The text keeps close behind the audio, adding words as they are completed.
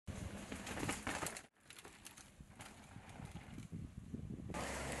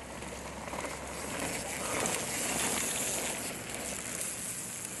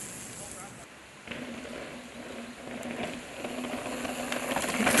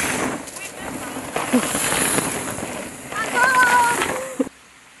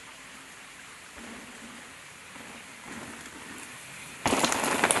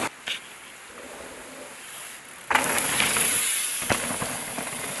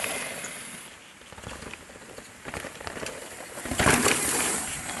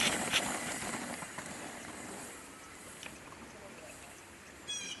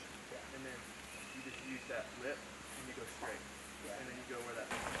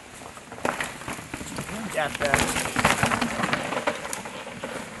Got that.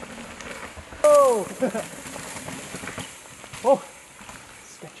 Oh! Oh!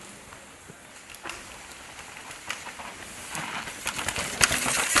 Sketchy.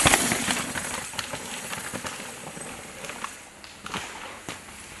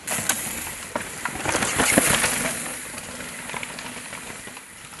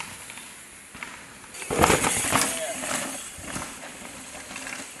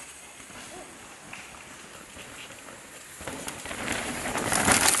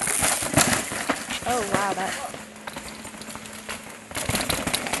 Oh wow, that.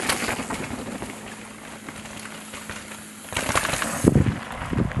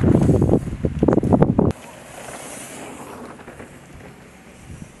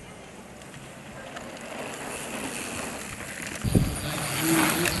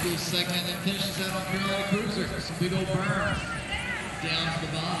 Segment that finishes out on Carolina Cruiser. Some big old burns down to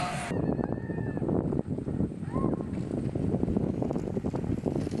the bottom.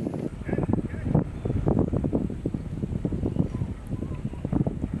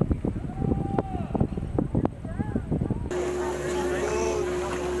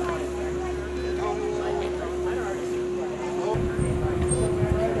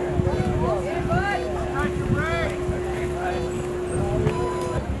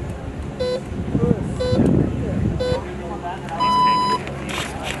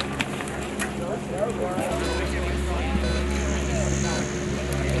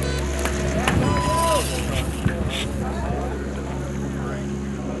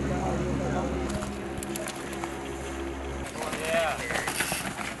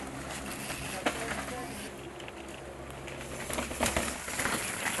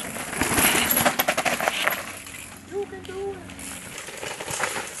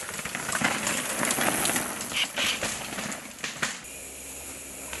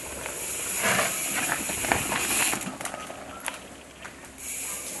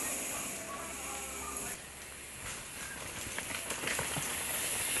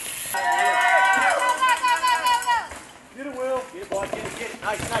 Get it, Will. Get it, boy. Get it, get it.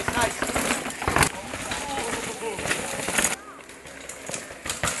 Nice, nice, nice.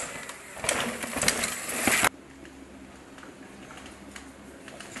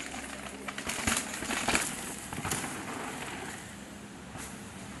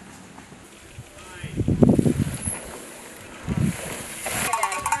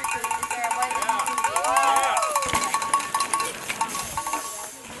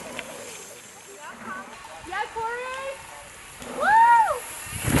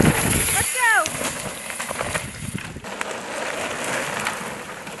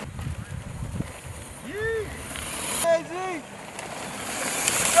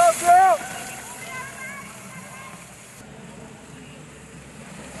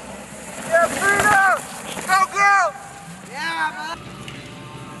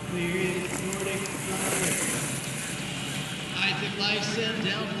 Isaac Lifeson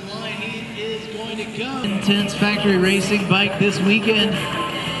down the line, he is going to go. Intense factory racing bike this weekend.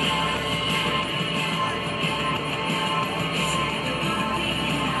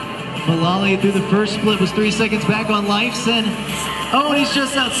 Mullally through the first split was 3 seconds back on Lifeson. Oh, and he's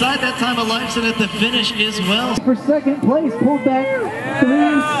just outside that time of Lifeson at the finish as well. For second place, pulled back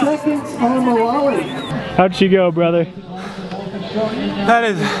 3 seconds on Mullally. How'd she go, brother? That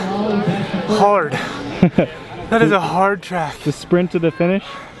is hard. That is a hard track. The sprint to the finish?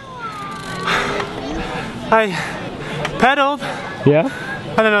 I pedaled. Yeah?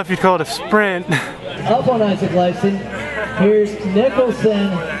 I don't know if you'd call it a sprint. Up on Isaac Lifeson, here's Nicholson.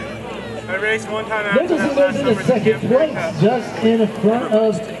 I raced one time after Nicholson goes into second place, just in front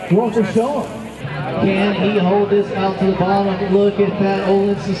of Walter Shaw. Can he hold this out to the bottom? Look at that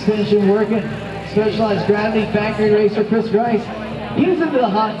Olin suspension working. Specialized Gravity factory racer Chris Grice. He's into the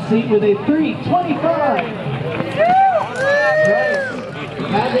hot seat with a 3:25.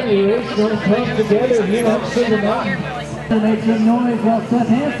 Having a race run close together here up Cedar Mountain. And make some noise while Seth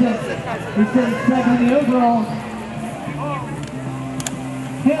Hansen is sitting second in the overall.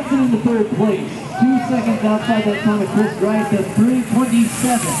 Hansen in the third place. 2 seconds outside that time of Chris Grice at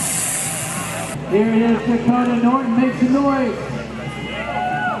 3:27. Here it is, Dakota Norton makes some noise.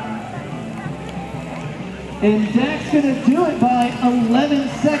 And Dak's going to do it by 11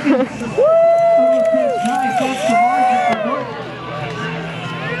 seconds. Over Chris Price. That's the margin for Norton.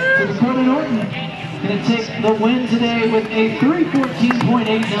 So Dakota Norton going to take the win today with a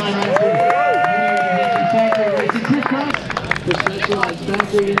 3:14.89 record. Factory racing. Chris Price for Specialized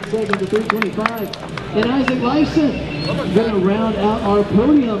Factory in second to 3:25. And Isaac Leifson going to round out our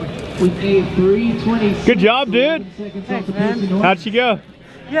podium with a 3:26. Good job, dude. Thanks, man. How'd she go?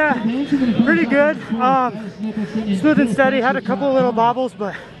 Yeah, pretty good. Smooth and steady. Had a couple of little bobbles,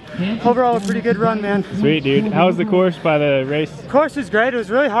 but overall a pretty good run, man. Sweet, dude. How was the course by the race? Course is great. It was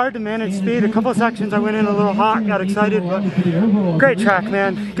really hard to manage speed. A couple sections I went in a little hot, got excited, but great track,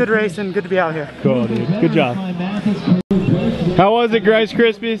 man. Good race and good to be out here. Cool, dude. Good job. How was it, Rice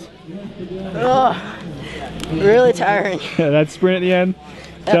Krispies? Oh, really tiring. Yeah, that sprint at the end?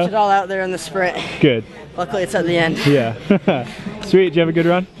 Left it all out there in the sprint. Good. Luckily it's at the end. Yeah. Sweet, did you have a good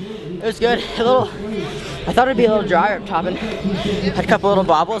run? It was good. I thought it'd be a little drier up top and had a couple little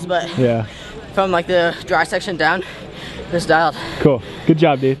bobbles, but Yeah. from like the dry section down, just dialed. Cool. Good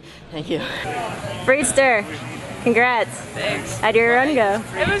job, dude. Thank you. Breedster, congrats. Thanks. How'd your run go?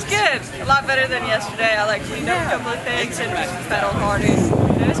 It was good. A lot better than yesterday. I like cleaned up a couple of things and just pedaled harder.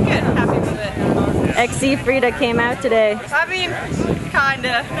 It was good. Happy with it. XC Frida came out today. I mean,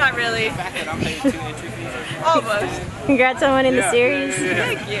 kinda. Not really. Almost. Congrats on winning the series.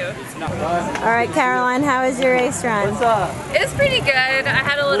 Thank you. All right, Caroline, how was your race run? It was pretty good. I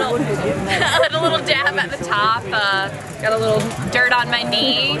had a little dab at the top. Got a little dirt on my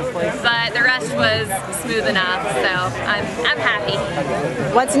knee, but the rest was smooth enough. So I'm happy.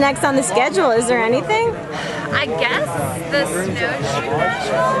 What's next on the schedule? Is there anything? I guess the Snowshoe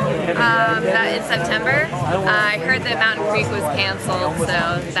National that in September. I heard that Mountain Creek was canceled, so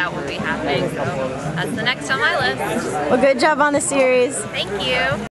that won't be happening. So that's the next on my list. Well, good job on the series. Thank you.